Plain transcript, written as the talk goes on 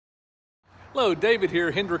Hello, David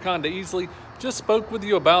here, Hendrick on to Easley. Just spoke with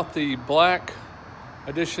you about the Black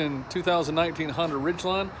Edition 2019 Honda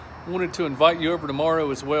Ridgeline. Wanted to invite you over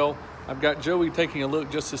tomorrow as well. I've got Joey taking a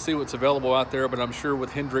look just to see what's available out there, but I'm sure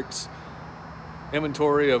with Hendrick's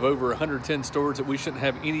inventory of over 110 stores that we shouldn't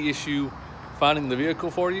have any issue finding the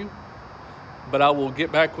vehicle for you. But I will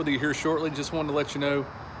get back with you here shortly. Just wanted to let you know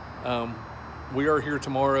we are here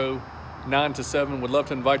tomorrow 9 to 7. Would love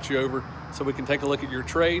to invite you over so we can take a look at your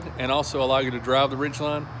trade and also allow you to drive the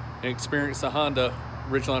Ridgeline and experience the Honda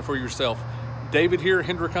Ridgeline for yourself. David here,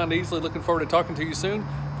 Hendrick on to Easley. Looking forward to talking to you soon.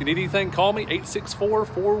 If you need anything, call me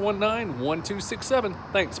 864-419-1267.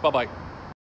 Thanks. Bye-bye.